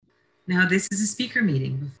Now, this is a speaker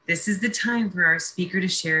meeting. This is the time for our speaker to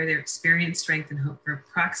share their experience, strength, and hope for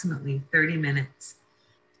approximately 30 minutes.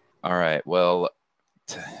 All right. Well,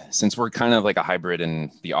 since we're kind of like a hybrid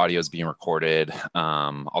and the audio is being recorded,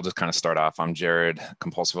 I'll just kind of start off. I'm Jared,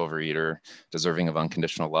 compulsive overeater, deserving of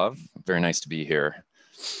unconditional love. Very nice to be here.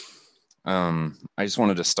 I just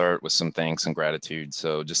wanted to start with some thanks and gratitude.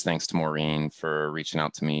 So just thanks to Maureen for reaching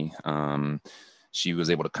out to me. She was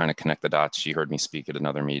able to kind of connect the dots. She heard me speak at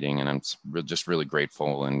another meeting, and I'm just really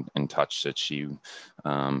grateful and touched that she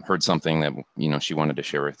heard something that, you know, she wanted to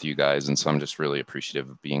share with you guys. And so I'm just really appreciative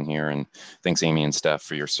of being here. And thanks, Amy and Steph,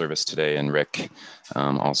 for your service today. And Rick,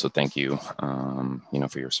 also thank you,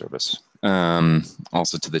 for your service.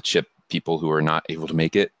 Also to the CHIP people who are not able to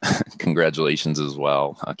make it, congratulations as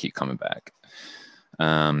well. I'll keep coming back.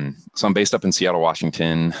 So I'm based up in Seattle,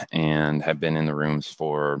 Washington, and have been in the rooms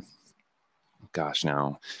for, gosh,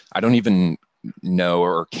 now I don't even know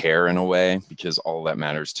or care in a way, because all that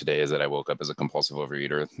matters today is that I woke up as a compulsive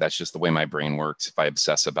overeater. That's just the way my brain works. If I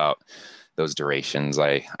obsess about those durations,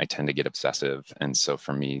 I tend to get obsessive. And so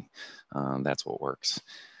for me, that's what works.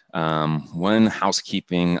 One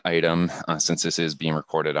housekeeping item, since this is being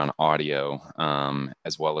recorded on audio,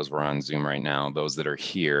 as well as we're on Zoom right now, those that are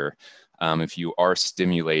here, if you are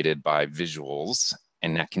stimulated by visuals,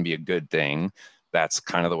 and that can be a good thing, that's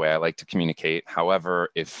kind of the way I like to communicate. However,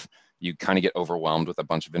 if you kind of get overwhelmed with a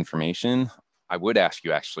bunch of information, I would ask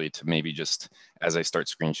you actually to maybe just, as I start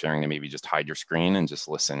screen sharing, to maybe just hide your screen and just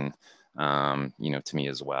listen, to me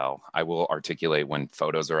as well. I will articulate when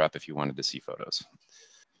photos are up if you wanted to see photos.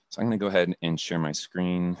 So I'm going to go ahead and share my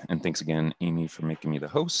screen. And thanks again, Amy, for making me the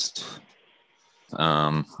host.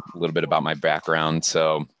 A little bit about my background.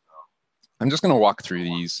 So I'm just going to walk through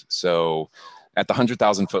these. So at the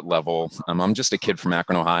 100,000 foot level, I'm just a kid from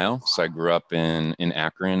Akron, Ohio. So I grew up in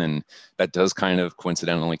Akron, and that does kind of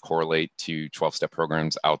coincidentally correlate to 12-step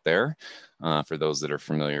programs out there, for those that are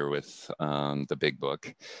familiar with the big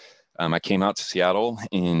book. I came out to Seattle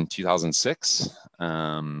in 2006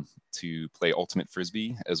 to play Ultimate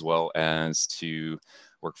Frisbee, as well as to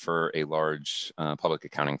work for a large public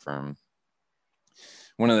accounting firm.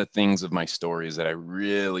 One of the things of my story is that I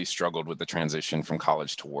really struggled with the transition from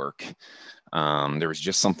college to work. There was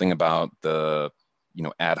just something about the,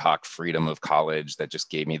 ad hoc freedom of college that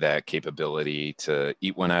just gave me that capability to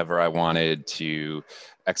eat whenever I wanted, to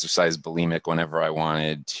exercise bulimic whenever I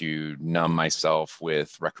wanted, to numb myself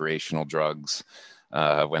with recreational drugs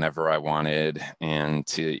whenever I wanted, and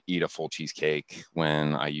to eat a full cheesecake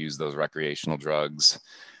when I used those recreational drugs,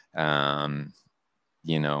 in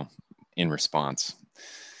response.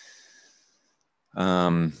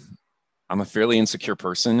 I'm a fairly insecure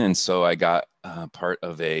person, and so I got part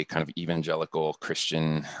of a kind of evangelical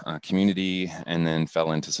Christian community, and then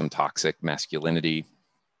fell into some toxic masculinity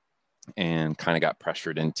and kind of got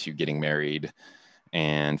pressured into getting married.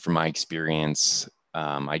 And from my experience,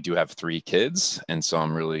 I do have 3 kids, and so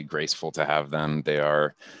I'm really grateful to have them. They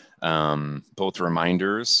are both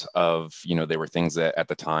reminders of, they were things that at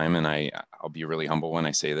the time, and I'll be really humble when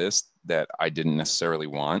I say this, that I didn't necessarily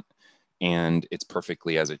want. And it's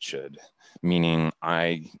perfectly as it should, meaning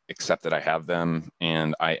I accept that I have them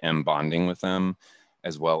and I am bonding with them,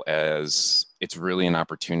 as well as it's really an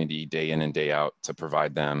opportunity day in and day out to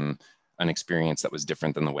provide them an experience that was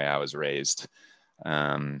different than the way I was raised.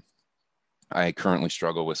 I currently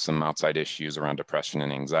struggle with some outside issues around depression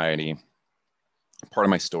and anxiety. Part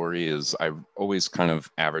of my story is I always kind of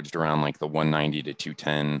averaged around like the 190 to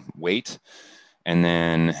 210 weight. And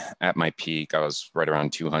then at my peak, I was right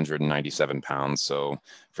around 297 pounds. So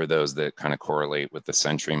for those that kind of correlate with the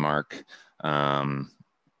century mark, I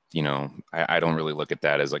don't really look at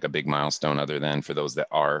that as like a big milestone, other than for those that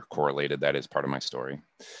are correlated, that is part of my story.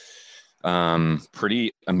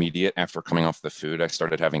 Pretty immediate after coming off the food, I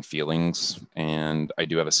started having feelings, and I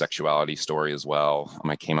do have a sexuality story as well.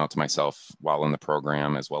 I came out to myself while in the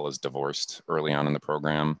program, as well as divorced early on in the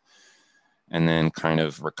program. And then kind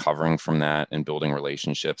of recovering from that and building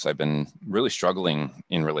relationships. I've been really struggling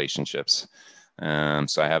in relationships.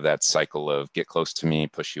 So I have that cycle of get close to me,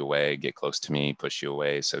 push you away, get close to me, push you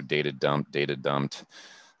away. So dated, dumped,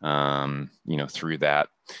 through that.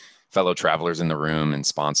 Fellow travelers in the room and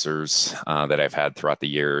sponsors that I've had throughout the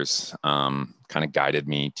years kind of guided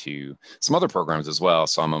me to some other programs as well.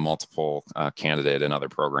 So I'm a multiple candidate in other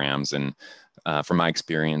programs, and from my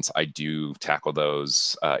experience, I do tackle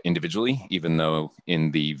those individually, even though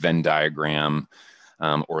in the Venn diagram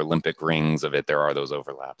or Olympic rings of it, there are those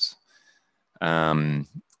overlaps.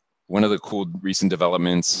 One of the cool recent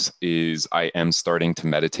developments is I am starting to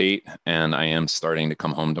meditate, and I am starting to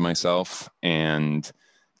come home to myself and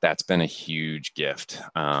that's been a huge gift.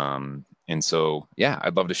 And so, yeah,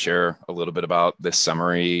 I'd love to share a little bit about this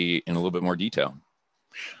summary in a little bit more detail.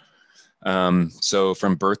 So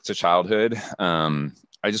from birth to childhood,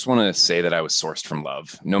 I just want to say that I was sourced from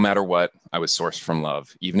love. No matter what, I was sourced from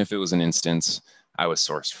love. Even if it was an instance, I was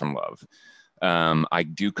sourced from love. I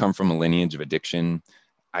do come from a lineage of addiction.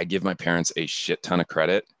 I give my parents a shit ton of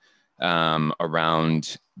credit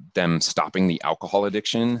around them stopping the alcohol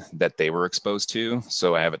addiction that they were exposed to.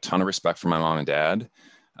 So I have a ton of respect for my mom and dad.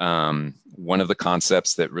 One of the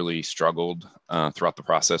concepts that really struggled throughout the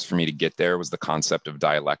process for me to get there was the concept of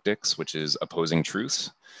dialectics, which is opposing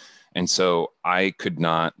truths. And so I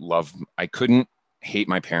couldn't hate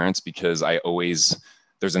my parents because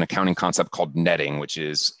there's an accounting concept called netting, which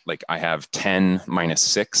is like I have 10 minus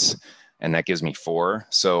 6, and that gives me 4.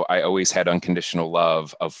 So I always had unconditional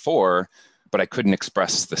love of 4, but I couldn't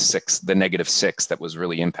express the negative 6 that was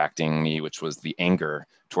really impacting me, which was the anger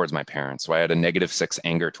towards my parents. So I had a negative 6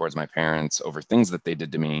 anger towards my parents over things that they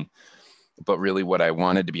did to me. But really what I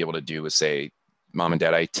wanted to be able to do was say, Mom and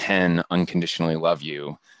Dad, I 10 unconditionally love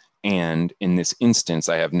you. And in this instance,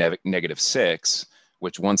 I have negative 6,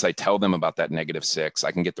 which once I tell them about that negative 6,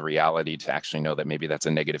 I can get the reality to actually know that maybe that's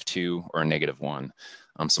a negative 2 or a negative 1.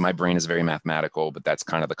 So my brain is very mathematical, but that's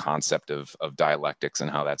kind of the concept of dialectics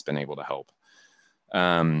and how that's been able to help.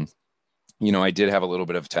 I did have a little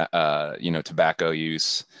bit of, tobacco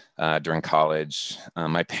use during college.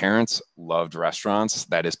 My parents loved restaurants.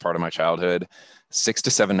 That is part of my childhood, 6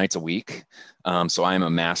 to 7 nights a week. So I am a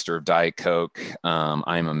master of Diet Coke.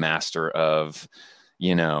 I am a master of,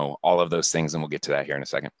 all of those things. And we'll get to that here in a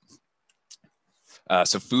second.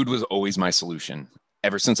 So food was always my solution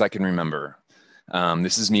ever since I can remember.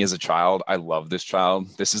 This is me as a child. I love this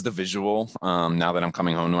child. This is the visual. Now that I'm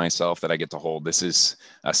coming home to myself that I get to hold. This is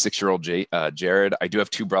a 6-year-old Jared. I do have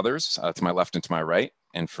 2 brothers to my left and to my right.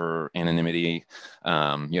 And for anonymity,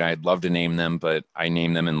 I'd love to name them, but I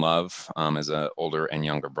name them in love as an older and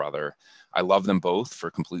younger brother. I love them both for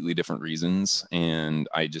completely different reasons, and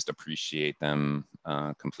I just appreciate them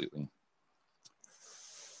completely.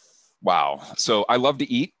 Wow. So I love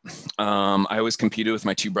to eat. I always competed with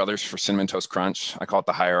my 2 brothers for Cinnamon Toast Crunch. I call it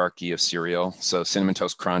the hierarchy of cereal. So Cinnamon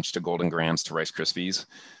Toast Crunch to Golden Grahams to Rice Krispies.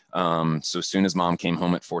 So as soon as Mom came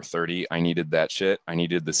home at 4:30, I needed that shit. I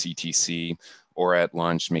needed the CTC, or at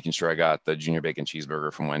lunch, making sure I got the Junior Bacon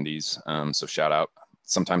Cheeseburger from Wendy's. So shout out.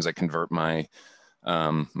 Sometimes I convert my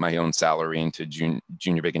own salary into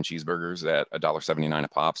Junior Bacon Cheeseburgers at $1.79 a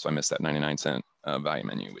pop. So I missed that 99-cent value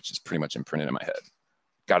menu, which is pretty much imprinted in my head.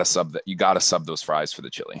 You gotta sub those fries for the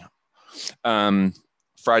chili.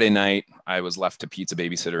 Friday night, I was left to pizza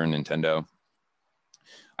babysitter and Nintendo.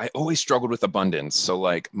 I always struggled with abundance. So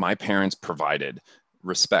like my parents provided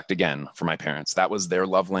respect again for my parents. That was their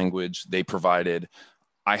love language. They provided.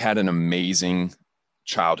 I had an amazing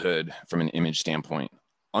childhood from an image standpoint.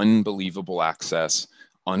 Unbelievable access,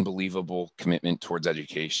 unbelievable commitment towards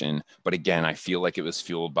education. But again, I feel like it was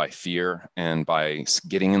fueled by fear and by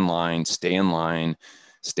getting in line, stay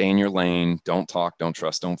in your lane, don't talk, don't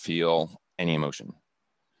trust, don't feel any emotion.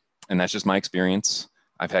 And that's just my experience.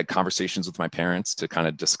 I've had conversations with my parents to kind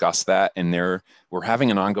of discuss that, and we're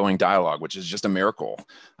having an ongoing dialogue, which is just a miracle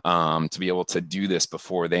to be able to do this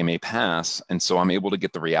before they may pass. And so I'm able to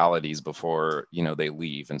get the realities before, they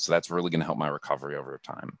leave. And so that's really going to help my recovery over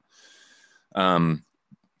time.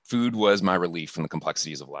 Food was my relief from the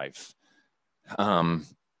complexities of life. And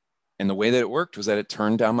the way that it worked was that it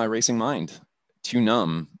turned down my racing mind. Too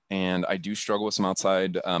numb. And I do struggle with some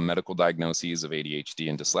outside medical diagnoses of ADHD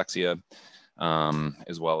and dyslexia,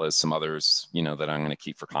 as well as some others, that I'm going to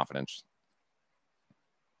keep for confidence.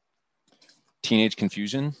 Teenage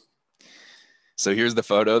confusion. So here's the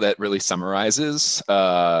photo that really summarizes.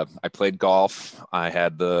 I played golf. I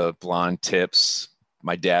had the blonde tips.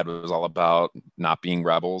 My dad was all about not being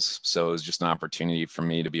rebels. So it was just an opportunity for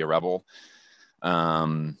me to be a rebel.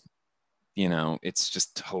 It's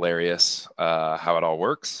just hilarious how it all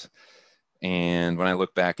works. And when I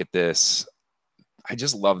look back at this, I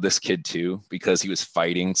just love this kid too, because he was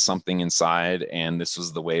fighting something inside, and this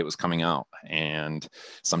was the way it was coming out. And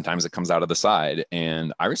sometimes it comes out of the side.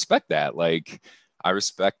 And I respect that. Like, I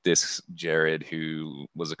respect this Jared, who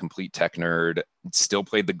was a complete tech nerd, still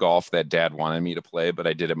played the golf that Dad wanted me to play, but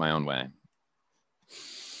I did it my own way.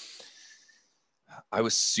 I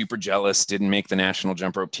was super jealous, didn't make the national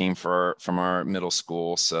jump rope team from our middle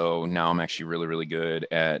school. So now I'm actually really, really good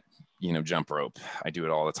at, jump rope. I do it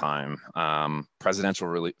all the time.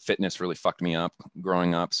 Presidential fitness really fucked me up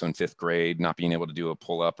growing up. So in 5th grade, not being able to do a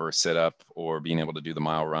pull up or a sit up or being able to do the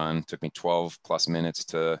mile run took me 12 plus minutes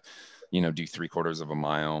to, do 3/4 of a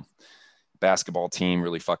mile. basketball team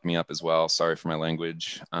really fucked me up as well. Sorry for my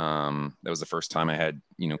language. That was the first time I had,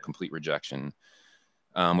 complete rejection.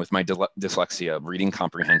 With my dyslexia, reading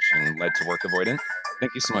comprehension led to work avoidance.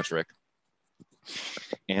 Thank you so much, Rick.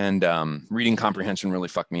 And reading comprehension really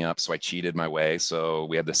fucked me up, so I cheated my way. So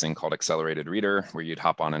we had this thing called Accelerated Reader, where you'd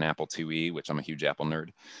hop on an Apple IIe, which I'm a huge Apple nerd.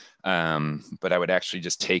 But I would actually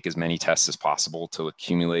just take as many tests as possible to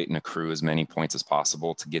accumulate and accrue as many points as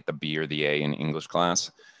possible to get the B or the A in English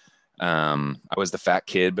class. I was the fat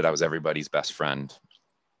kid, but I was everybody's best friend.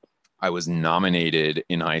 I was nominated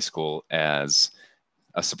in high school as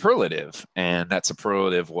a superlative, and that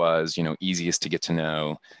superlative was, easiest to get to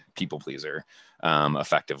know, people pleaser,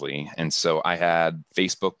 effectively. And so I had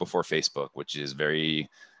Facebook before Facebook, which is very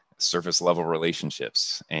surface level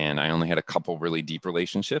relationships. And I only had a couple really deep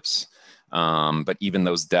relationships. But even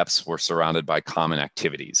those depths were surrounded by common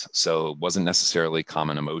activities. So it wasn't necessarily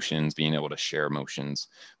common emotions, being able to share emotions,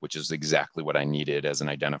 which is exactly what I needed as an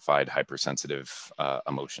identified hypersensitive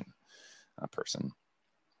emotion person.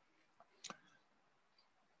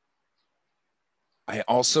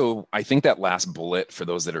 I think that last bullet, for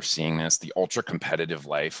those that are seeing this, the ultra competitive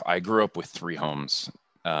life, I grew up with 3 homes.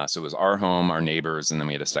 So it was our home, our neighbors, and then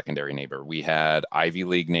we had a secondary neighbor. We had Ivy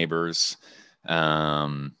League neighbors,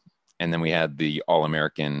 and then we had the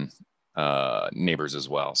All-American neighbors as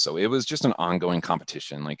well. So it was just an ongoing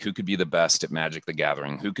competition, like who could be the best at Magic the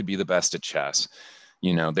Gathering, who could be the best at chess.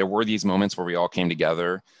 There were these moments where we all came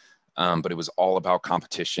together, but it was all about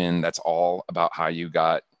competition. That's all about how you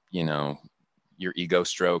got, your ego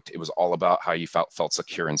stroked. It was all about how you felt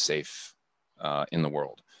secure and safe in the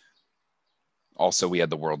world. Also, we had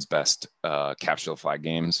the world's best Capture the Flag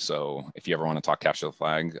games. So if you ever want to talk Capture the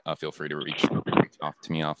Flag, feel free to reach off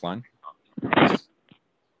to me offline.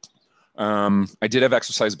 I did have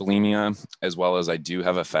exercise bulimia, as well as I do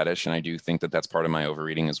have a fetish, and I do think that that's part of my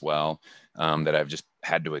overeating as well, that I've just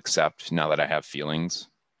had to accept now that I have feelings.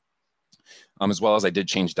 As well as I did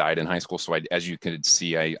change diet in high school. So as you could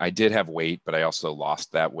see, I did have weight, but I also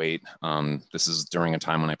lost that weight. This is during a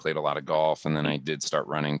time when I played a lot of golf, and then I did start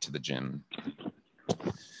running to the gym.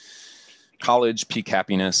 College, peak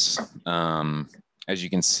happiness. As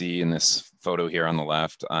you can see in this photo here on the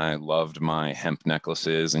left, I loved my hemp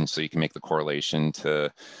necklaces. And so you can make the correlation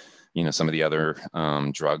to, some of the other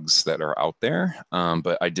drugs that are out there.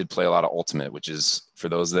 But I did play a lot of Ultimate, which is, for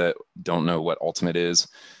those that don't know what Ultimate is,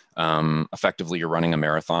 effectively you're running a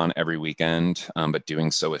marathon every weekend, but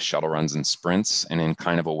doing so with shuttle runs and sprints. And in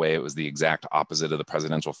kind of a way, it was the exact opposite of the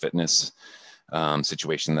presidential fitness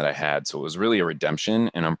situation that I had. So it was really a redemption,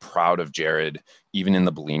 and I'm proud of Jared, even in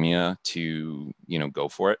the bulimia, to, go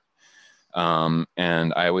for it.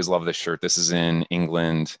 And I always love this shirt. This is in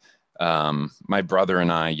England. My brother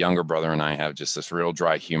and I, younger brother and I, have just this real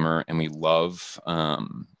dry humor, and we love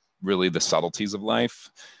really the subtleties of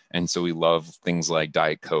life. And so we love things like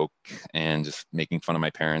Diet Coke and just making fun of my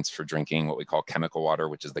parents for drinking what we call chemical water,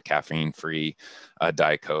 which is the caffeine-free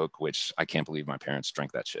Diet Coke, which I can't believe my parents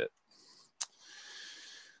drank that shit.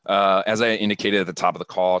 As I indicated at the top of the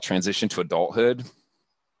call, transition to adulthood.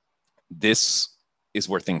 This is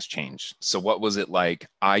where things change. So what was it like?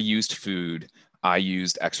 I used food. I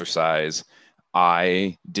used exercise.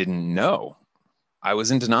 I didn't know. I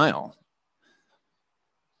was in denial.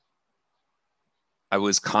 I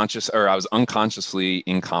was unconsciously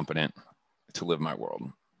incompetent to live my world.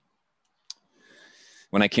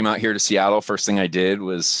 When I came out here to Seattle, first thing I did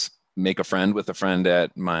was make a friend with a friend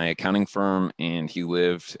at my accounting firm, and he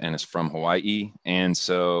lived and is from Hawaii. And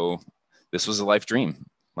so this was a life dream,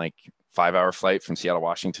 like 5-hour flight from Seattle,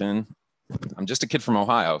 Washington. I'm just a kid from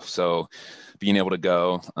Ohio. So being able to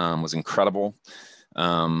go was incredible.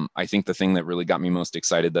 I think the thing that really got me most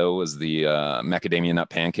excited, though, was the macadamia nut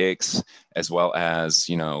pancakes, as well as,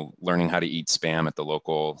 learning how to eat Spam at the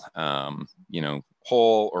local,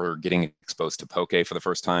 hole, or getting exposed to poke for the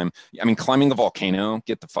first time. I mean, climbing a volcano,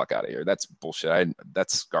 get the fuck out of here. That's bullshit.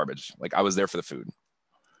 That's garbage. Like, I was there for the food.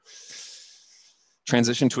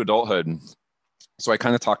 Transition to adulthood. So I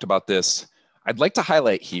kind of talked about this. I'd like to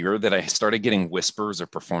highlight here that I started getting whispers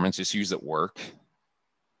of performance issues at work.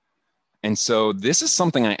 And so this is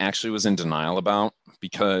something I actually was in denial about,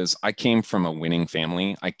 because I came from a winning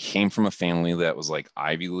family. I came from a family that was like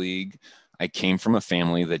Ivy League. I came from a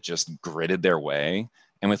family that just gritted their way.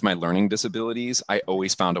 And with my learning disabilities, I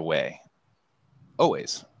always found a way.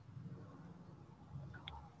 Always.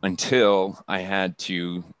 Until I had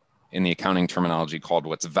to, in the accounting terminology, called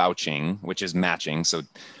what's vouching, which is matching. So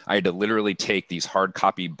I had to literally take these hard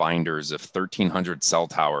copy binders of 1,300 cell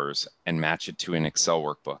towers and match it to an Excel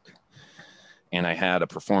workbook. And I had a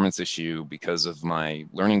performance issue because of my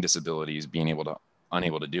learning disabilities, being able to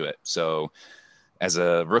unable to do it. So as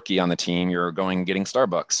a rookie on the team, you're going and getting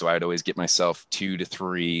Starbucks. So I'd always get myself 2 to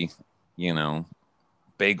 3,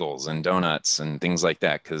 bagels and donuts and things like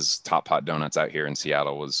that, because Top Pot Donuts out here in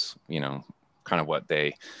Seattle was, kind of what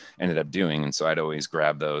they ended up doing. And so I'd always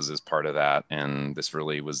grab those as part of that. And this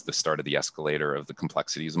really was the start of the escalator of the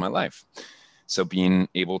complexities of my life. So being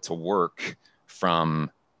able to work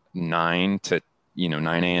from 9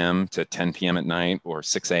 a.m. to 10 p.m. at night, or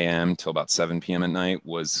 6 a.m. till about 7 p.m. at night,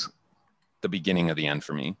 was the beginning of the end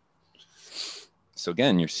for me. So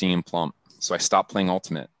again, you're seeing plump. So I stopped playing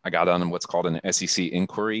Ultimate. I got on what's called an SEC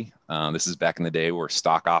inquiry. This is back in the day where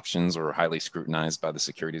stock options were highly scrutinized by the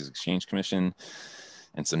Securities Exchange Commission.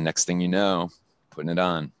 And so next thing you know, putting it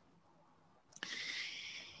on.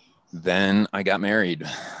 Then I got married.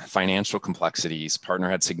 Financial complexities. Partner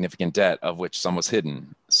had significant debt, of which some was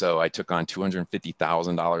hidden. So I took on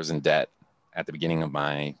 $250,000 in debt at the beginning of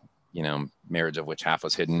my marriage, of which half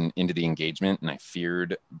was hidden, into the engagement. And I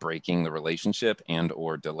feared breaking the relationship and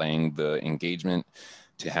or delaying the engagement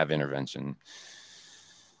to have intervention.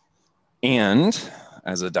 And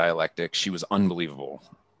as a dialectic, she was unbelievable,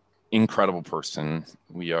 incredible person.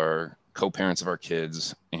 We are co-parents of our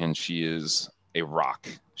kids, and she is a rock.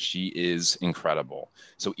 She is incredible.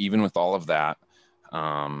 So even with all of that,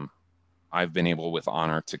 I've been able with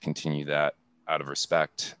honor to continue that out of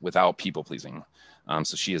respect without people pleasing.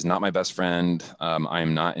 So she is not my best friend. I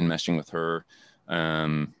am not enmeshing with her.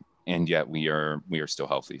 And yet we are still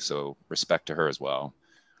healthy. So respect to her as well.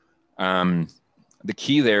 The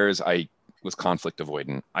key there is I was conflict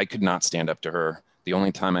avoidant. I could not stand up to her. The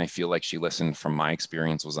only time I feel like she listened from my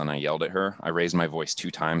experience was when I yelled at her. I raised my voice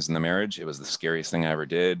 2 times in the marriage. It was the scariest thing I ever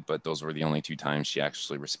did, but those were the only 2 times she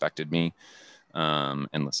actually respected me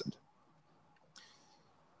and listened.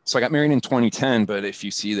 So I got married in 2010, but if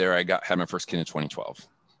you see there, had my first kid in 2012.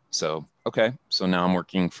 So, okay. So now I'm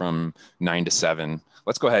working from 9 to 7.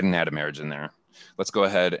 Let's go ahead and add a marriage in there. Let's go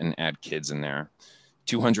ahead and add kids in there.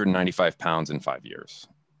 295 pounds in 5 years.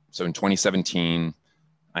 So in 2017,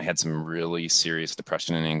 I had some really serious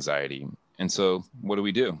depression and anxiety. And so what do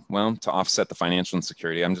we do? Well, to offset the financial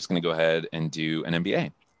insecurity, I'm just going to go ahead and do an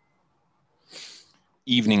MBA.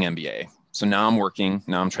 Evening MBA. So now I'm working.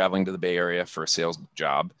 Now I'm traveling to the Bay Area for a sales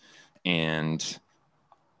job, and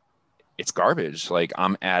it's garbage. Like,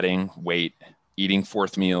 I'm adding weight, eating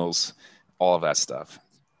 4th meals, all of that stuff.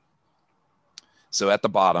 So at the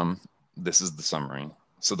bottom, this is the summary.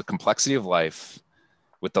 So the complexity of life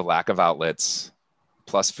with the lack of outlets,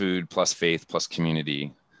 plus food, plus faith, plus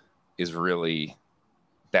community, is really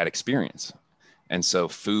that experience. And so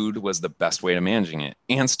food was the best way to managing it.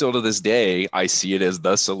 And still to this day, I see it as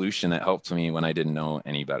the solution that helped me when I didn't know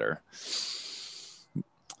any better.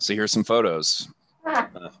 So here's some photos.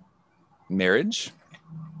 Marriage.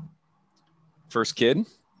 First kid.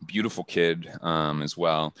 Beautiful kid as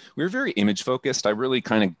well. We were very image focused. I really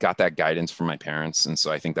kind of got that guidance from my parents. And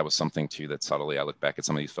so I think that was something too that subtly I look back at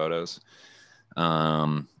some of these photos.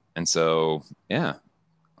 And so, yeah.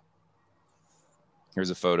 Here's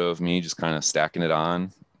a photo of me just kind of stacking it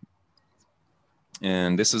on.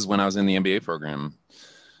 And this is when I was in the MBA program,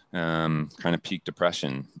 kind of peak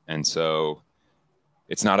depression. And so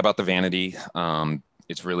it's not about the vanity.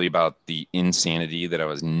 It's really about the insanity that I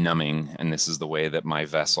was numbing. And this is the way that my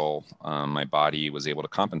vessel, my body, was able to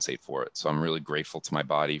compensate for it. So I'm really grateful to my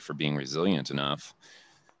body for being resilient enough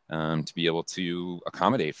to be able to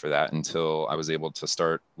accommodate for that until I was able to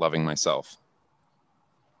start loving myself.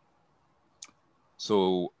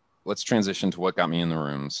 So let's transition to what got me in the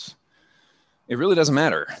rooms. It really doesn't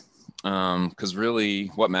matter, because really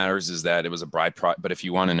what matters is that it was a byproduct. But if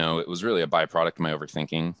you want to know, it was really a byproduct of my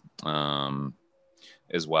overthinking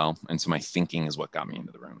as well. And so my thinking is what got me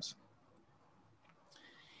into the rooms.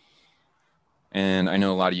 And I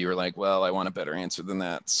know a lot of you are like, well, I want a better answer than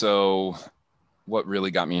that. So what really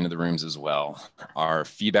got me into the rooms as well are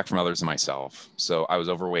feedback from others and myself. So I was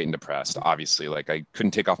overweight and depressed, obviously. Like, I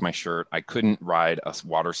couldn't take off my shirt. I couldn't ride a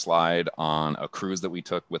water slide on a cruise that we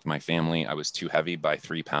took with my family. I was too heavy by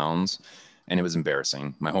 3 pounds, and it was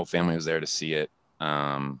embarrassing. My whole family was there to see it.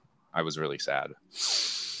 I was really sad.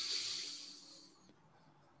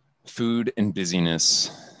 Food and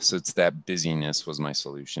busyness. So it's that busyness was my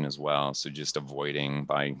solution as well. So just avoiding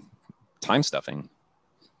by time stuffing.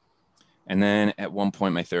 And then at one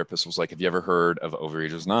point, my therapist was like, have you ever heard of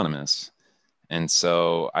Overeaters Anonymous? And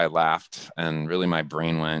so I laughed, and really my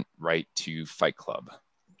brain went right to Fight Club.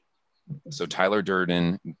 So Tyler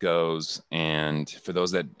Durden goes, and for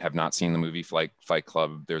those that have not seen the movie Fight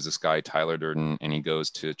Club, there's this guy, Tyler Durden, and he goes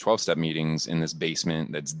to 12-step meetings in this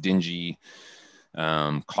basement that's dingy.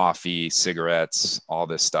 coffee, cigarettes, all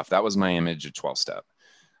this stuff. That was my image of 12-step.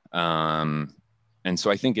 And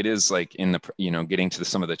so I think it is like in the, getting to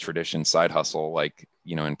some of the tradition side hustle, like,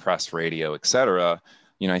 in press, radio, et cetera,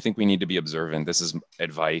 I think we need to be observant. This is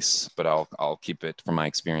advice, but I'll keep it from my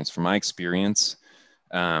experience. From my experience,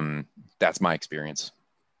 that's my experience.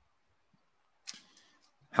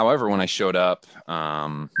 However, when I showed up,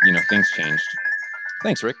 things changed.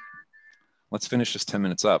 Thanks, Rick. Let's finish this 10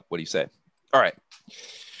 minutes up. What do you say? All right.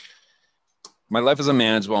 My life is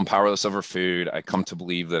unmanageable. I'm powerless over food. I come to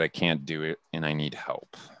believe that I can't do it and I need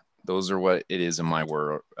help. Those are what it is in my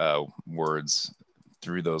words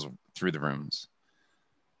through the rooms.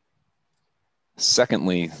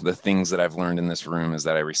 Secondly, the things that I've learned in this room is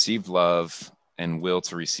that I received love and will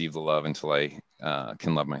to receive the love until I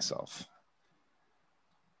can love myself.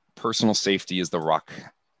 Personal safety is the rock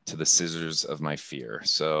to the scissors of my fear.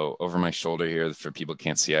 So over my shoulder here, for people who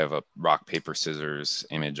can't see, I have a rock, paper, scissors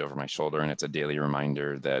image over my shoulder, and it's a daily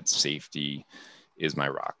reminder that safety is my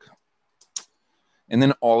rock. And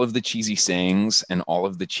then all of the cheesy sayings and all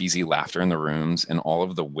of the cheesy laughter in the rooms and all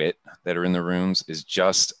of the wit that are in the rooms is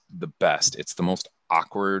just the best. It's the most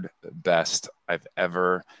awkward best I've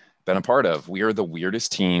ever been a part of. We are the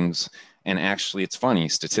weirdest teams. And actually, it's funny.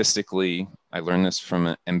 Statistically, I learned this from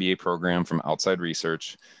an MBA program from outside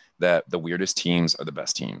research that the weirdest teams are the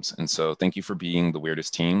best teams. And so thank you for being the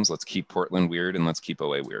weirdest teams. Let's keep Portland weird and let's keep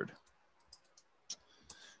OA weird.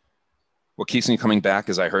 What keeps me coming back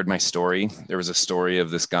is I heard my story. There was a story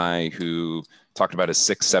of this guy who talked about his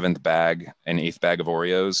 6th, 7th bag and 8th bag of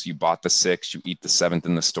Oreos. You bought the 6th, you eat the 7th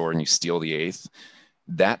in the store, and you steal the 8th.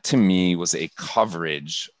 That to me was a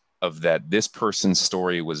coverage of that this person's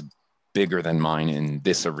story was bigger than mine in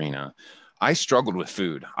this arena. I struggled with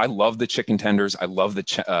food. I love the chicken tenders. I love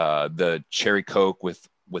the cherry Coke with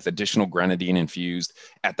additional grenadine infused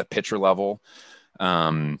at the pitcher level.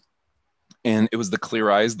 And it was the clear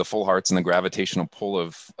eyes, the full hearts, and the gravitational pull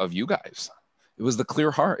of you guys. It was the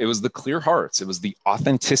clear heart. It was the clear hearts. It was the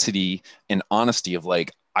authenticity and honesty of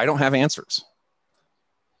like, I don't have answers.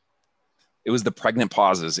 It was the pregnant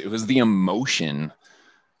pauses. It was the emotion.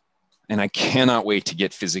 And I cannot wait to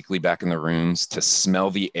get physically back in the rooms to smell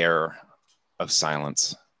the air of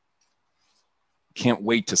silence. Can't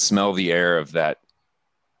wait to smell the air of that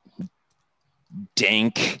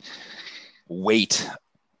dank weight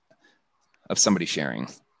of somebody sharing.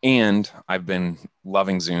 And I've been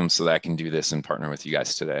loving Zoom so that I can do this and partner with you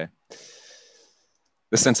guys today.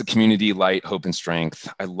 The sense of community, light, hope, and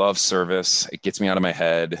strength. I love service. It gets me out of my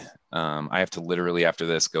head. I have to literally after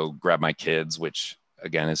this go grab my kids, which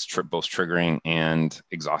again is both triggering and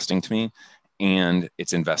exhausting to me. And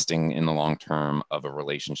it's investing in the long term of a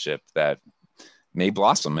relationship that may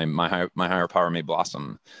blossom. My higher power may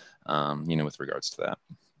blossom, with regards to that.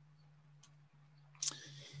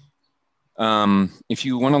 If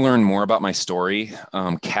you want to learn more about my story,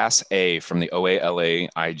 Cass A from the OALA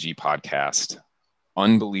IG podcast,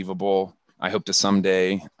 unbelievable. I hope to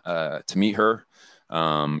someday to meet her,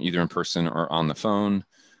 either in person or on the phone.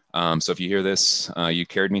 So if you hear this, you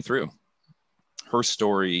carried me through. Her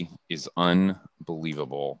story is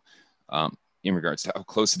unbelievable in regards to how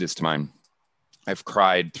close it is to mine. I've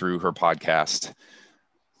cried through her podcast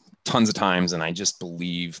tons of times, and I just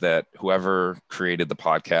believe that whoever created the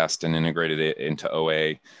podcast and integrated it into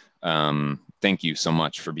OA, thank you so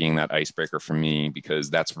much for being that icebreaker for me, because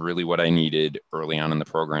that's really what I needed early on in the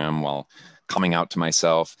program while coming out to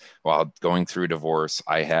myself, while going through divorce.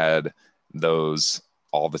 I had those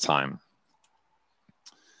all the time.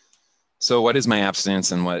 So what is my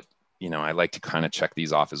abstinence, and what, I like to kind of check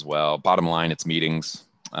these off as well. Bottom line, it's meetings.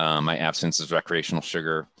 My abstinence is recreational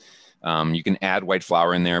sugar. You can add white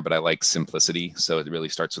flour in there, but I like simplicity. So it really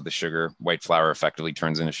starts with the sugar. White flour effectively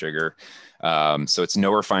turns into sugar. So it's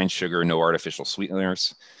no refined sugar, no artificial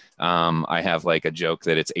sweeteners. I have like a joke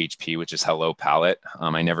that it's HP, which is hello palate.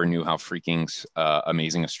 I never knew how freaking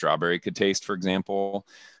amazing a strawberry could taste, for example,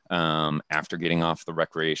 after getting off the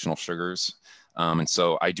recreational sugars. And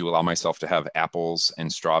so I do allow myself to have apples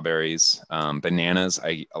and strawberries. Bananas,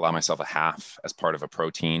 I allow myself a half as part of a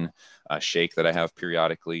protein shake that I have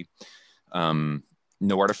periodically. No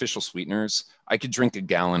artificial sweeteners. I could drink a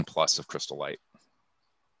gallon plus of Crystal Light,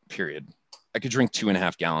 period. I could drink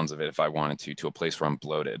 2.5 gallons of it if I wanted to a place where I'm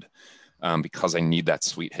bloated, because I need that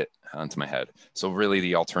sweet hit onto my head. So really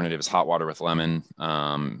the alternative is hot water with lemon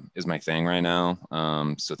is my thing right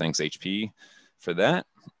now. So thanks HP for that.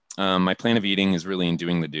 My plan of eating is really in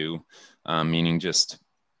doing the do, meaning just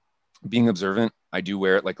being observant. I do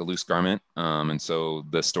wear it like a loose garment. And so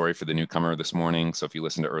the story for the newcomer this morning, so if you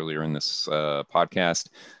listened to earlier in this podcast,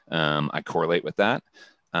 I correlate with that.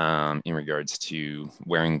 in regards to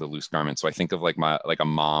wearing the loose garment. So I think of like a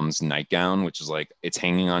mom's nightgown, which is like it's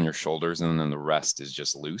hanging on your shoulders and then the rest is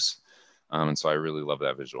just loose. And so I really love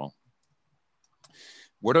that visual.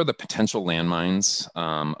 What are the potential landmines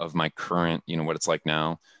of my current, what it's like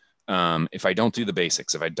now? If I don't do the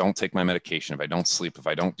basics, if I don't take my medication, if I don't sleep, if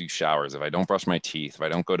I don't do showers, if I don't brush my teeth, if I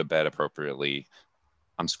don't go to bed appropriately,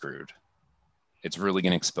 I'm screwed. It's really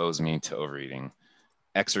going to expose me to overeating.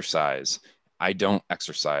 Exercise. I don't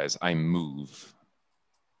exercise, I move.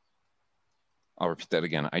 I'll repeat that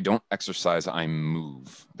again. I don't exercise, I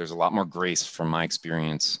move. There's a lot more grace from my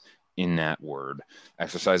experience in that word.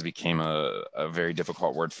 Exercise became a very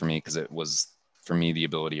difficult word for me because it was, for me, the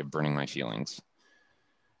ability of burning my feelings.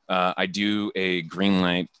 I do a green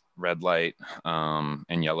light, red light,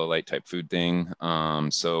 and yellow light type food thing.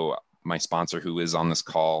 So my sponsor who is on this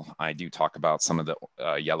call, I do talk about some of the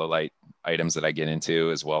yellow light items that I get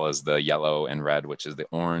into, as well as the yellow and red, which is the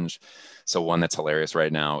orange. So one that's hilarious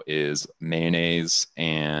right now is mayonnaise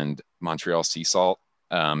and Montreal sea salt.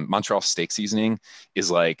 Montreal steak seasoning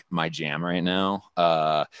is like my jam right now.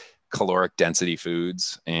 Caloric density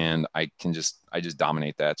foods, and I just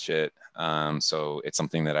dominate that shit. So it's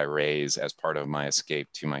something that I raise as part of my escape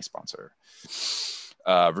to my sponsor.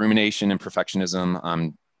 Rumination and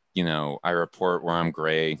perfectionism. I report where I'm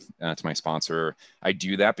gray to my sponsor. I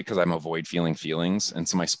do that because I'm avoid feeling feelings. And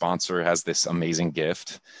so my sponsor has this amazing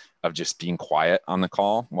gift of just being quiet on the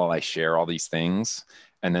call while I share all these things.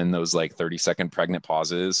 And then those like 30-second pregnant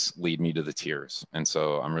pauses lead me to the tears. And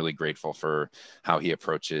so I'm really grateful for how he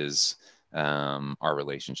approaches our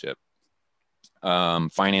relationship.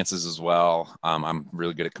 Finances as well. I'm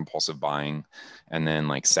really good at compulsive buying and then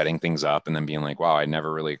like setting things up and then being like, wow, I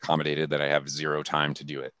never really accommodated that I have zero time to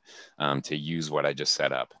do it, to use what I just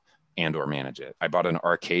set up and or manage it. I bought an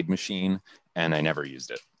arcade machine and I never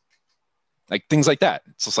used it. Like things like that.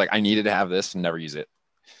 It's just like I needed to have this and never use it.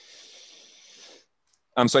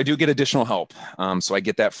 So I do get additional help. So I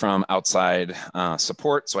get that from outside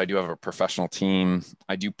support. So I do have a professional team.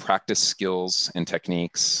 I do practice skills and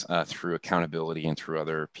techniques through accountability and through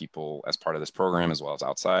other people as part of this program, as well as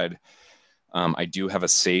outside. I do have a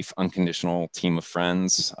safe, unconditional team of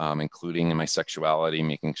friends, including in my sexuality,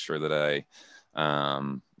 making sure that I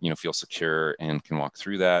feel secure and can walk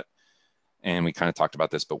through that. And we kind of talked about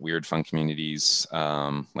this, but weird fun communities,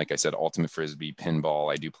 like I said, ultimate frisbee,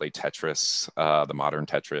 pinball. I do play Tetris, the modern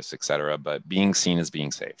Tetris, etc. But being seen as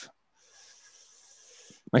being safe.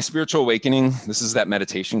 My spiritual awakening, this is that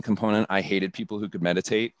meditation component. I hated people who could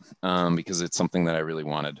meditate because it's something that I really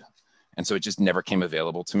wanted. And so it just never came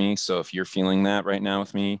available to me. So if you're feeling that right now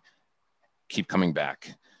with me, keep coming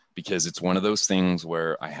back, because it's one of those things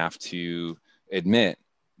where I have to admit,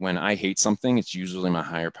 when I hate something, it's usually my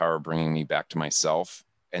higher power bringing me back to myself,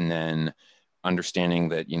 and then understanding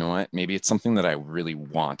that, you know what, maybe it's something that I really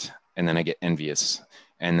want, and then I get envious.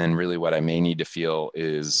 And then really what I may need to feel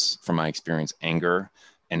is, from my experience, anger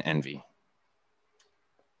and envy.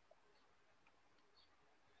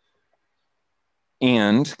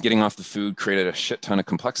 And getting off the food created a shit ton of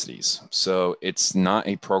complexities. So it's not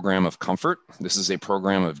a program of comfort. This is a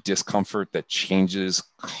program of discomfort that changes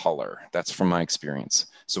color. That's from my experience.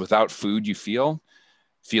 So without food, you feel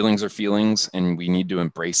feelings are feelings, and we need to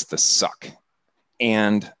embrace the suck.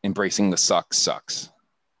 And embracing the suck sucks.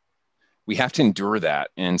 We have to endure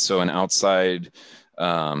that. And so an outside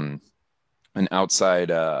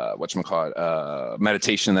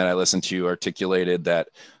meditation that I listened to articulated that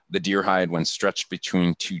the deer hide, when stretched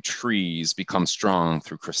between two trees, becomes strong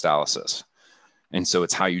through crystallysis. And so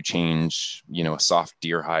it's how you change, a soft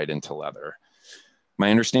deer hide into leather.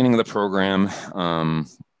 My understanding of the program,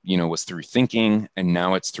 was through thinking, and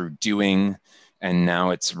now it's through doing, and now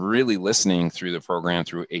it's really listening through the program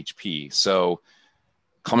through HP. So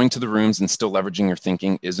coming to the rooms and still leveraging your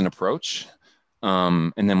thinking is an approach.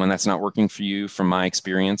 And then when that's not working for you, from my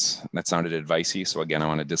experience, that sounded advicey. So again, I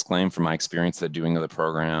want to disclaim, from my experience, the doing of the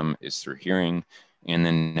program is through hearing. And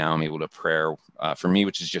then now I'm able to prayer for me,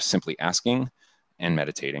 which is just simply asking and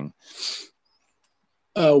meditating.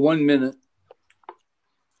 1 minute.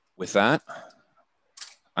 With that,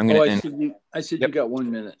 I'm going to end. I said, yep. You got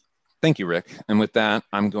 1 minute. Thank you, Rick. And with that,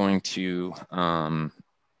 I'm going to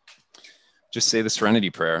just say the serenity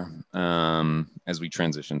prayer as we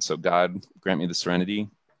transition. So God, grant me the serenity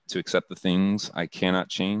to accept the things I cannot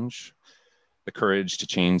change, the courage to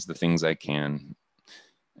change the things I can,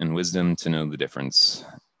 and wisdom to know the difference.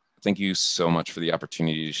 Thank you so much for the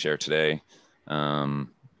opportunity to share today.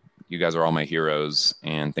 You guys are all my heroes,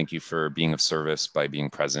 and thank you for being of service by being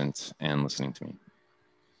present and listening to me.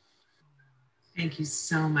 Thank you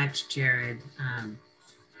so much, Jared.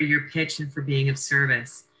 for your pitch and for being of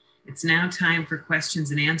service. It's now time for questions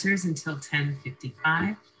and answers until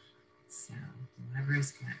 10:55. So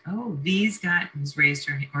whoever's got, V's who's raised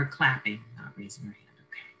her hand, or clapping, not raising her hand.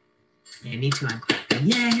 Okay. Yeah, me too, I'm clapping.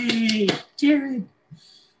 Yay, Jared.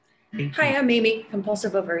 Hi, I'm Amy,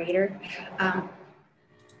 compulsive overeater.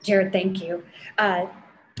 Jared, thank you.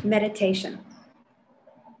 Meditation.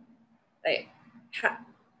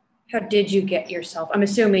 How did you get yourself? I'm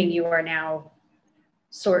assuming you are now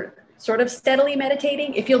sort of steadily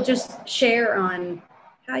meditating. If you'll just share on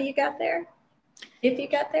how you got there, if you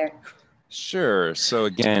got there. Sure. So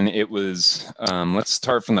again, it was, let's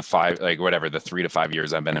start from the 3 to 5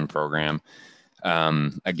 years I've been in program.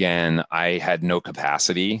 Again, I had no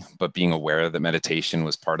capacity, but being aware that meditation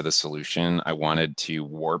was part of the solution, I wanted to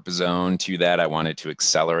warp zone to that. I wanted to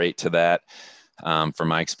accelerate to that. From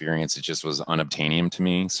my experience, it just was unobtainium to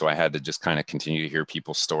me. So I had to just kind of continue to hear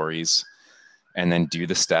people's stories and then do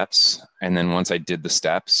the steps. And then once I did the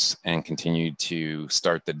steps and continued to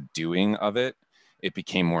start the doing of it, it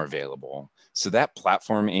became more available. So that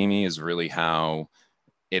platform, Amy, is really how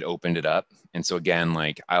it opened it up. And so again,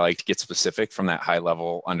 I like to get specific from that high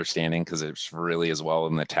level understanding because it's really as well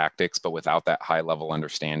in the tactics, but without that high level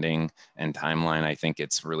understanding and timeline, I think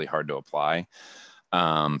it's really hard to apply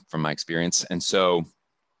from my experience. And so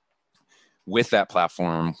with that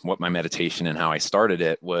platform, what my meditation and how I started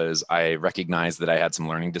it was I recognized that I had some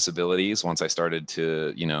learning disabilities once I started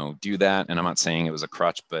to, do that. And I'm not saying it was a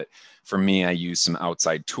crutch, but for me, I used some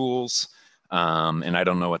outside tools. And I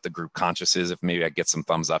don't know what the group conscious is, if maybe I get some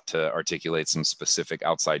thumbs up to articulate some specific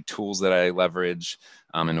outside tools that I leverage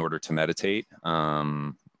in order to meditate.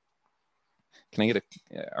 Are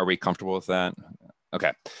we comfortable with that?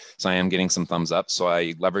 Okay, so I am getting some thumbs up. So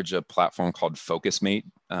I leverage a platform called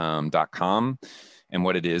focusmate.com. And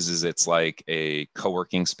what it is it's like a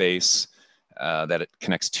co-working space that it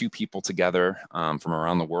connects two people together from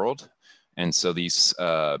around the world. And so these,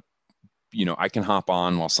 I can hop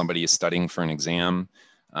on while somebody is studying for an exam.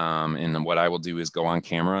 And what I will do is go on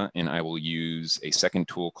camera and I will use a second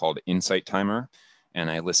tool called Insight Timer. And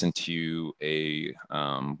I listen to a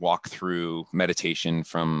walkthrough meditation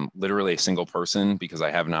from literally a single person because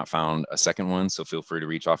I have not found a second one. So feel free to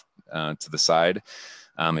reach off to the side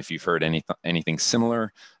if you've heard anything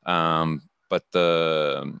similar. But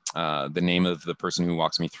the name of the person who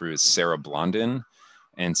walks me through is Sarah Blondin.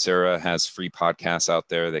 And Sarah has free podcasts out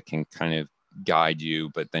there that can kind of guide you,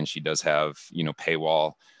 but then she does have,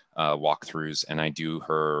 paywall walkthroughs. And I do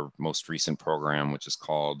her most recent program, which is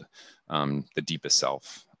called The Deepest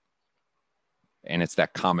Self. And it's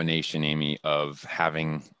that combination, Amy, of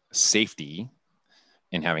having safety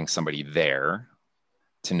and having somebody there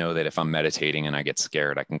to know that if I'm meditating and I get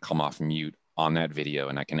scared, I can come off mute on that video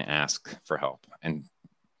and I can ask for help. And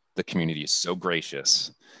the community is so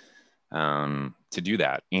gracious to do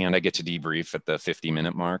that. And I get to debrief at the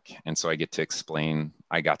 50-minute mark. And so I get to explain,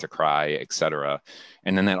 I got to cry, etc.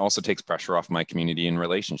 And then that also takes pressure off my community and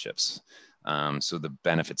relationships. So the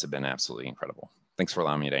benefits have been absolutely incredible. Thanks for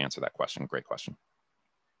allowing me to answer that question. Great question.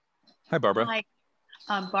 Hi, Barbara. Hi,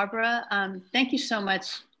 Barbara. Thank you so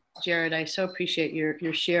much, Jared. I so appreciate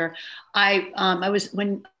your share.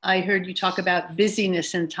 When I heard you talk about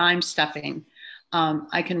busyness and time stuffing,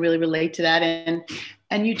 I can really relate to that.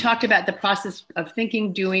 And you talked about the process of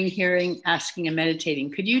thinking, doing, hearing, asking, and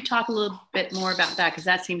meditating. Could you talk a little bit more about that? Because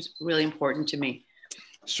that seems really important to me.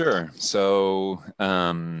 Sure. So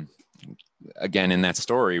again, in that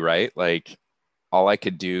story, right? All I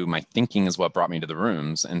could do, my thinking is what brought me to the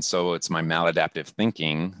rooms. And so it's my maladaptive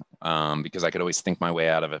thinking because I could always think my way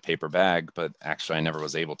out of a paper bag, but actually I never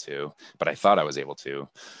was able to, but I thought I was able to.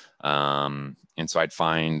 And so I'd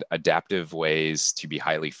find adaptive ways to be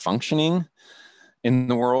highly functioning in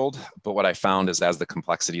the world. But what I found is as the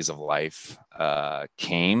complexities of life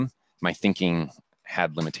came, my thinking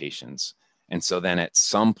had limitations. And so then at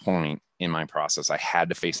some point in my process, I had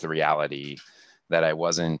to face the reality that I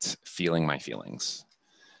wasn't feeling my feelings.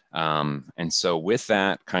 And so with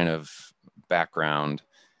that kind of background,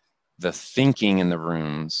 the thinking in the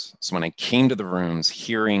rooms, so when I came to the rooms,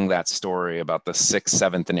 hearing that story about the 6th,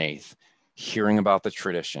 7th, and 8th, hearing about the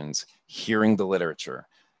traditions, hearing the literature,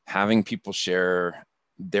 having people share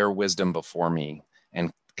their wisdom before me,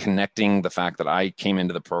 and connecting the fact that I came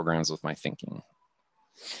into the programs with my thinking.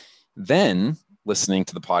 Then listening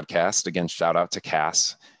to the podcast, again, shout out to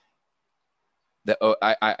Cass,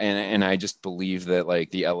 I just believe that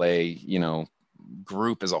the LA,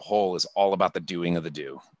 group as a whole is all about the doing of the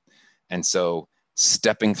do. And so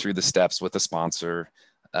stepping through the steps with a sponsor,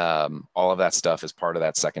 all of that stuff is part of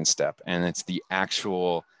that second step. And it's the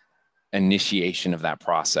actual initiation of that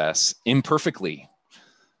process imperfectly,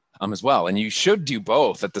 as well. And you should do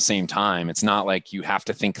both at the same time. It's not like you have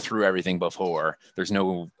to think through everything before. There's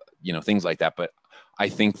no, things like that. But I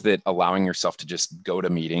think that allowing yourself to just go to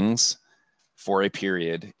meetings for a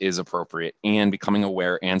period is appropriate, and becoming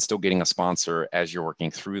aware and still getting a sponsor as you're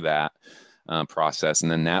working through that process.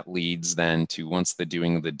 And then that leads then to, once the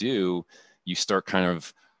doing the do, you start kind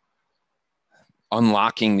of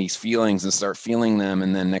unlocking these feelings and start feeling them.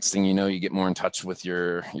 And then next thing you know, you get more in touch with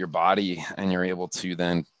your body, and you're able to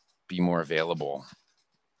then be more available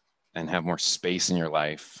and have more space in your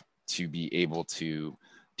life to be able to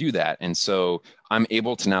do that. And so I'm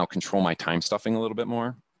able to now control my time stuffing a little bit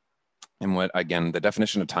more. And what, again, the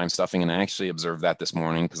definition of time stuffing, and I actually observed that this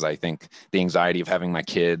morning, because I think the anxiety of having my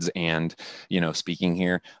kids and, speaking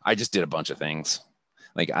here, I just did a bunch of things.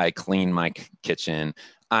 Like, I cleaned my kitchen,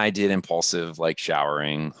 I did impulsive, like,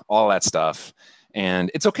 showering, all that stuff.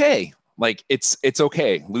 And it's okay. Like, it's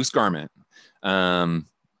okay. Loose garment.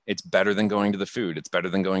 It's better than going to the food. It's better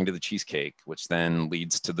than going to the cheesecake, which then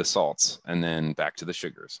leads to the salts and then back to the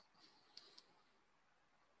sugars.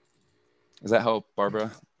 Does that help,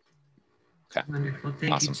 Barbara? Okay. Wonderful.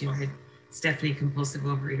 Thank Awesome. you, Jared. Stephanie, compulsive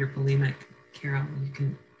overeater, bulimic. Carol, you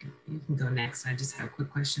can go next. I just have a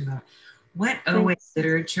quick question about what OA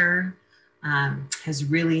literature has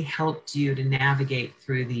really helped you to navigate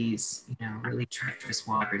through these, really treacherous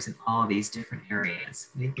waters in all these different areas.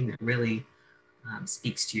 Anything that really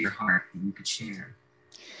speaks to your heart that you could share?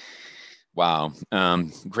 Wow.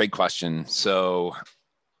 Great question. So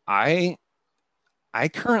I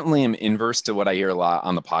currently am inverse to what I hear a lot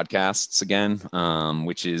on the podcasts again,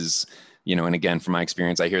 which is, and again, from my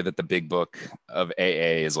experience, I hear that the big book of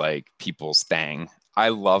AA is like people's thing. I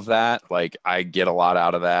love that. Like, I get a lot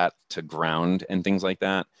out of that to ground and things like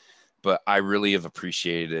that. But I really have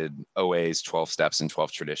appreciated OA's 12 Steps and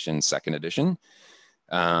 12 Traditions, second edition.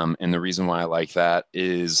 And the reason why I like that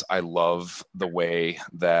is I love the way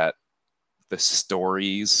that the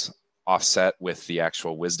stories offset with the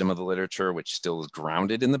actual wisdom of the literature, which still is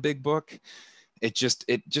grounded in the big book. It just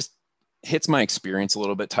hits my experience a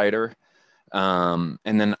little bit tighter. And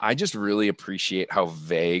then I just really appreciate how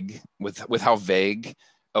vague, with how vague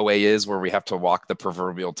OA is, where we have to walk the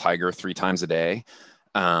proverbial tiger 3 times a day,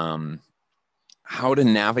 how to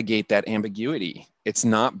navigate that ambiguity. It's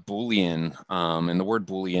not Boolean. And the word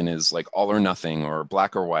Boolean is like all or nothing or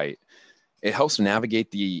black or white. It helps navigate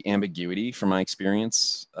the ambiguity, from my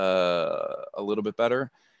experience, a little bit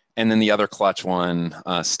better. And then the other clutch one,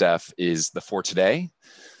 Steph, is the For Today.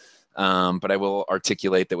 But I will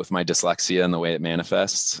articulate that with my dyslexia and the way it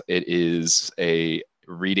manifests, it is a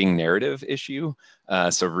reading narrative issue.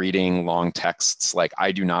 So reading long texts, like,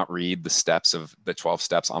 I do not read the steps of the 12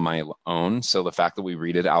 steps on my own. So the fact that we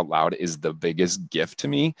read it out loud is the biggest gift to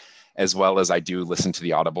me, as well as I do listen to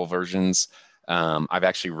the Audible versions. I've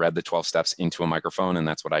actually read the 12 steps into a microphone, and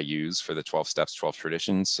that's what I use for the 12 steps, 12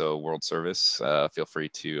 traditions. So World Service, feel free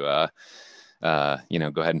to,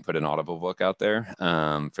 go ahead and put an Audible book out there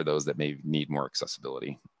for those that may need more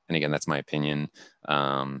accessibility. And again, that's my opinion.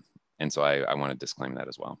 And so I want to disclaim that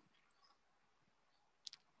as well.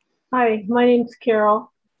 Hi, my name's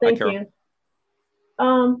Carol. Thank Carol.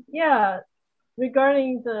 you. Yeah,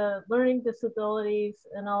 regarding the learning disabilities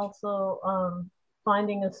and also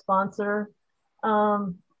finding a sponsor,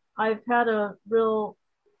 I've had a real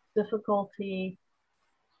difficulty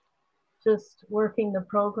just working the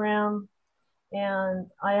program, and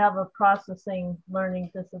I have a processing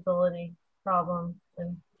learning disability problem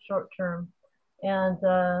in short term. And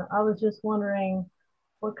I was just wondering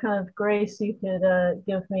what kind of grace you could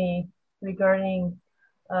give me regarding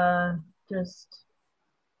just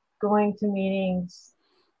going to meetings,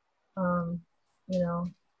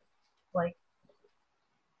 like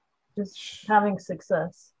just having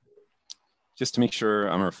success. Just to make sure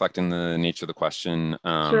I'm reflecting the nature of the question,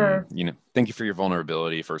 Sure. Thank you for your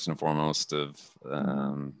vulnerability, first and foremost, of,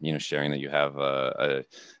 sharing that you have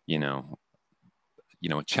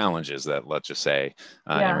challenges that, let's just say,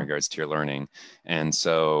 in regards to your learning. And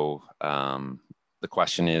so the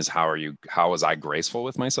question is, how was I graceful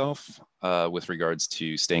with myself with regards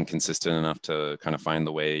to staying consistent enough to kind of find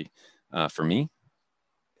the way for me?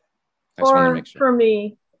 I just wanted to make sure. For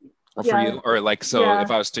me. Or for you, or like, so if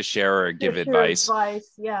I was to share or give advice.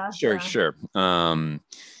 Sure. And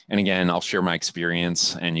again, I'll share my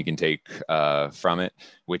experience and you can take from it,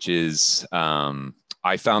 which is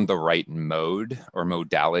I found the right mode or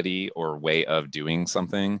modality or way of doing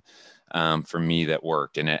something for me that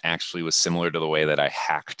worked. And it actually was similar to the way that I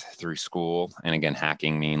hacked through school. And again,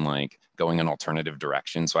 hacking mean like going an alternative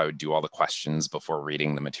direction. So I would do all the questions before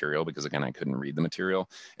reading the material, because again, I couldn't read the material,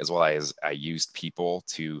 as well as I used people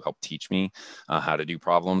to help teach me how to do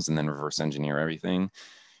problems and then reverse engineer everything.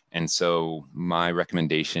 And so my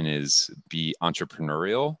recommendation is be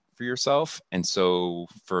entrepreneurial for yourself. And so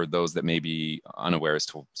for those that may be unaware as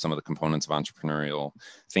to some of the components of entrepreneurial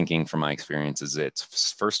thinking, from my experiences,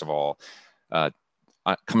 it's first of all,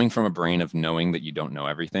 coming from a brain of knowing that you don't know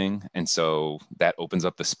everything. And so that opens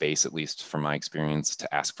up the space, at least from my experience,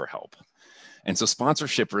 to ask for help. And so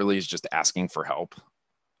sponsorship really is just asking for help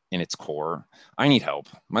in its core. I need help.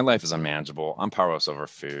 My life is unmanageable. I'm powerless over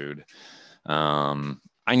food.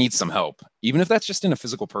 I need some help, even if that's just in a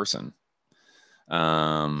physical person,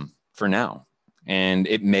 for now. And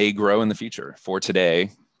it may grow in the future. For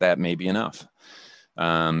today, that may be enough.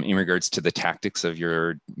 In regards to the tactics of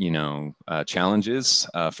your, challenges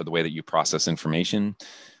for the way that you process information,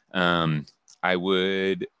 I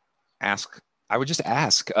would just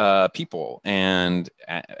ask people, and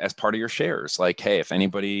as part of your shares, like, hey, if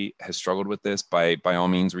anybody has struggled with this, by all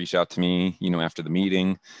means, reach out to me, after the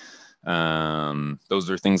meeting. Those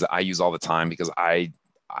are things that I use all the time because I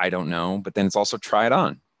don't know, but then it's also try it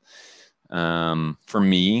on. For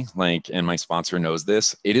me, and my sponsor knows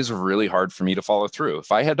this, it is really hard for me to follow through.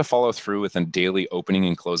 If I had to follow through with a daily opening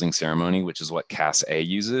and closing ceremony, which is what CAS-A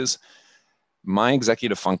uses, my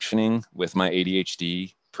executive functioning with my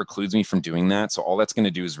ADHD precludes me from doing that. So all that's going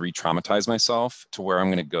to do is re-traumatize myself to where I'm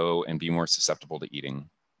going to go and be more susceptible to eating.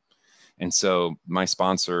 And so my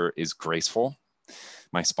sponsor is graceful.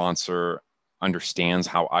 My sponsor understands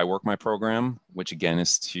how I work my program, which again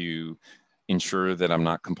is to ensure that I'm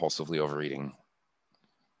not compulsively overeating.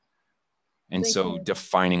 And so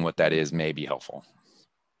defining what that is may be helpful.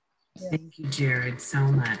 Thank you, Jared, so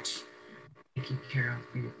much. Thank you, Carol,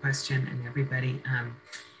 for your question, and everybody.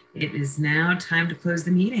 It is now time to close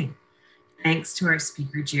the meeting. Thanks to our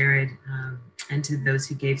speaker, Jared, and to those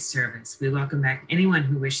who gave service. We welcome back anyone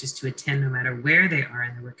who wishes to attend, no matter where they are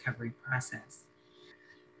in the recovery process.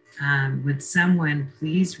 Would someone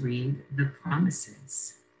please read the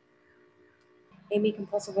promises? Amy,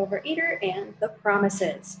 compulsive overeater, and the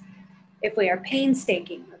promises. If we are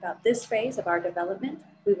painstaking about this phase of our development,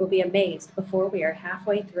 we will be amazed before we are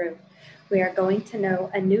halfway through. We are going to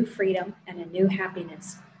know a new freedom and a new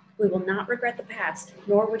happiness. We will not regret the past,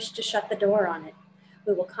 nor wish to shut the door on it.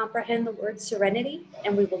 We will comprehend the word serenity,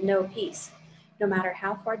 and we will know peace. No matter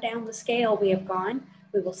how far down the scale we have gone,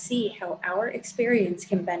 we will see how our experience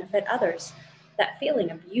can benefit others. That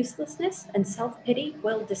feeling of uselessness and self-pity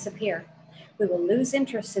will disappear. We will lose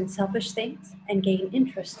interest in selfish things and gain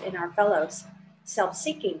interest in our fellows.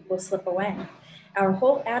 Self-seeking will slip away. Our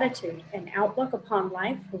whole attitude and outlook upon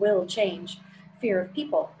life will change. Fear of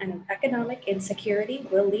people and economic insecurity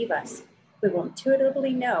will leave us. We will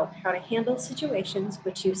intuitively know how to handle situations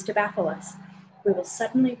which used to baffle us. We will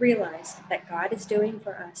suddenly realize that God is doing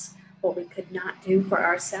for us what we could not do for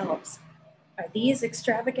ourselves. Are these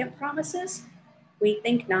extravagant promises? We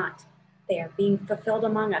think not. They are being fulfilled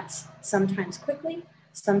among us, sometimes quickly,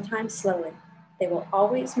 sometimes slowly. They will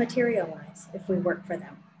always materialize if we work for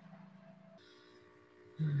them.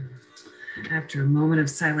 After a moment of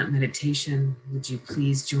silent meditation, would you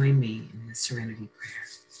please join me in the Serenity Prayer?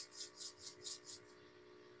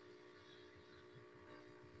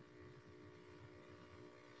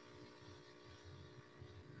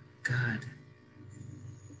 God,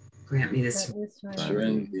 grant me the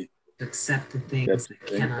Serenity. to accept the things that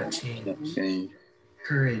cannot change.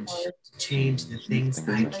 Courage to change the things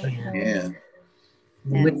I can.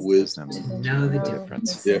 Wisdom to know the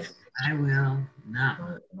difference. I will not.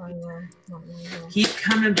 Keep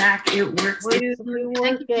coming back. It works. Thank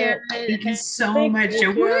you, Jared. Thank you so much.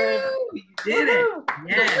 Woo! You did it.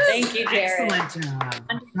 Yes. Thank you, Jared. Excellent job.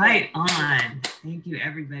 Right on. Thank you,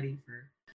 everybody, for